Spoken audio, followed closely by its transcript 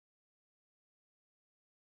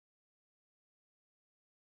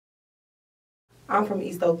I'm from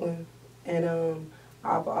East Oakland, and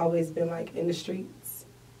I've always been like in the streets.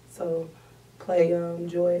 So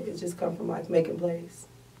Joy, it just come from like making plays.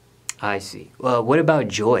 I see. Well, what about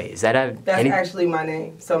Joy? Is that That's actually my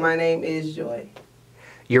name. So my name is Joy.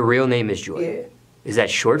 Your real name is Joy? Yeah. Is that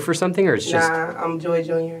short for something, or it's just... Nah, I'm Joy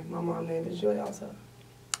Jr. My mom's name is Joy also.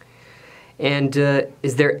 And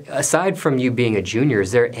is there, aside from you being a junior,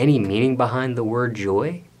 is there any meaning behind the word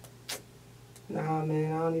joy? Nah,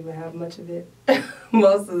 man, I don't even have much of it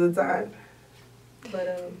most of the time.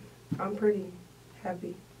 But I'm pretty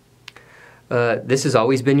happy. This has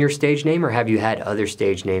always been your stage name, or have you had other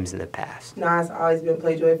stage names in the past? Nah, it's always been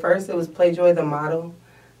PlayJoy. First, it was PlayJoy the model,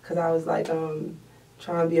 because I was like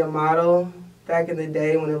trying to be a model back in the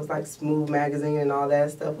day when it was like Smooth Magazine and all that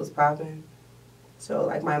stuff was popping. So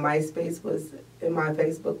like my MySpace was, and my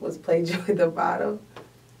Facebook was PlayJoy the model.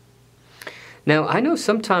 Now, I know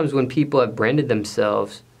sometimes when people have branded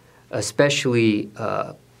themselves, especially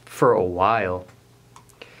for a while,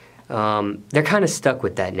 they're kind of stuck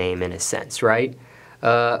with that name in a sense, right?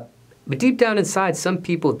 But deep down inside, some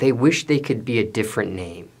people, they wish they could be a different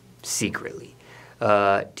name secretly.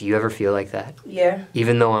 Do you ever feel like that? Yeah.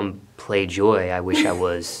 Even though I'm PlayJoy, I wish I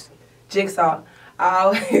was... Jigsaw. I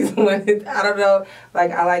always wanted, I don't know,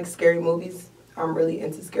 like I like scary movies. I'm really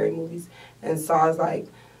into scary movies. And Saw is like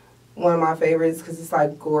one of my favorites because it's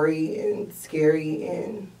like gory and scary,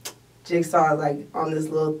 and Jigsaw is like on this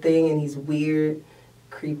little thing and he's weird,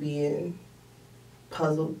 creepy, and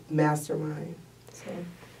puzzle mastermind.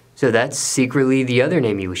 So that's secretly the other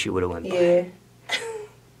name you wish you would have went by. Yeah.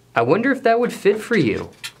 I wonder if that would fit for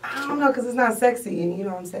you. I don't know, because it's not sexy, and you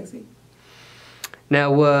know I'm sexy.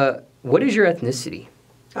 Now, what is your ethnicity?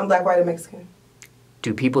 I'm black, white, and Mexican.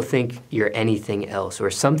 Do people think you're anything else or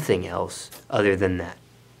something else other than that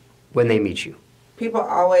when they meet you? People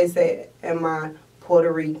always say, am I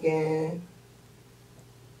Puerto Rican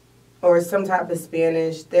or some type of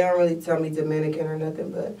Spanish? They don't really tell me Dominican or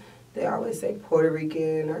nothing, but they always say Puerto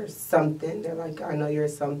Rican or something. They're like, I know you're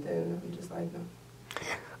something. I'm just like,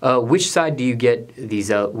 no. Which side do you get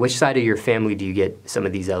these? Which side of your family do you get some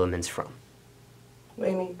of these elements from? What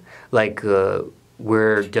do you mean? Like,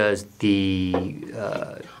 where does the...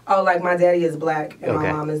 Oh, like my daddy is black and okay.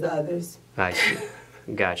 My mom is the others. I see.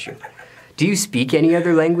 Got you. Do you speak any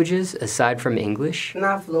other languages aside from English?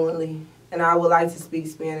 Not fluently. And I would like to speak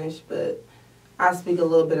Spanish, but I speak a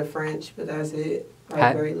little bit of French, but that's it.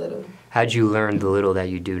 Like very little. How'd you learn the little that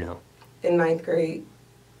you do know? In 9th grade.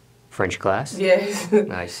 French class? Yes.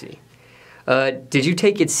 I see. Did you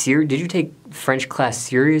take French class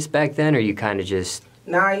serious back then, or you kind of just...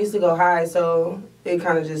 Nah, I used to go high, so it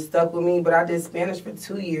kind of just stuck with me. But I did Spanish for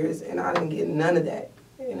 2 years, and I didn't get none of that.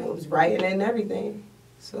 And it was writing and everything.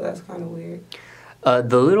 So that's kind of weird.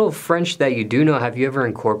 The little French that you do know, have you ever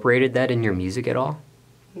incorporated that in your music at all?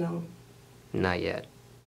 No. Not yet.